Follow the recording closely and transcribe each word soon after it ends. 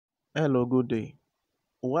Hello, good day.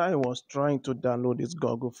 While I was trying to download this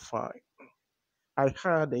Google file, I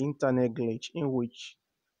had an internet glitch in which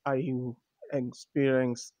I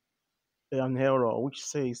experienced an error which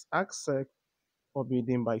says access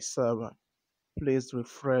forbidden by server. Please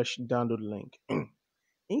refresh download link.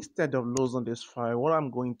 Instead of losing this file, what I'm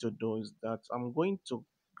going to do is that I'm going to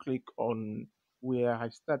click on where I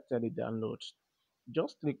started the download.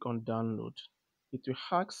 Just click on download. It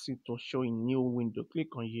will ask you to show a new window.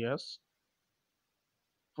 Click on yes.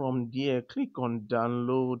 From there, click on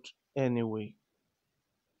download anyway.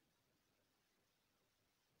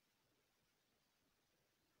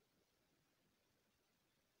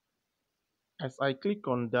 As I click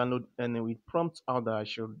on download anyway, it prompts out that I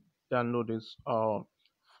should download this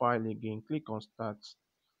file again. Click on start.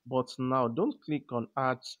 But now don't click on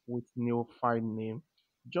add with new file name.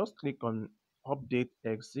 Just click on update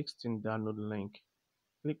existing download link.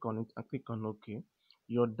 Click on it and click on OK.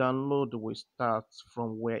 Your download will start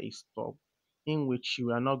from where it stopped, in which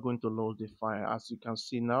you are not going to load the file. As you can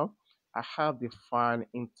see now, I have the file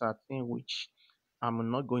intact in which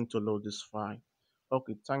I'm not going to load this file.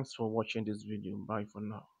 Okay, thanks for watching this video. Bye for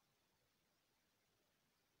now.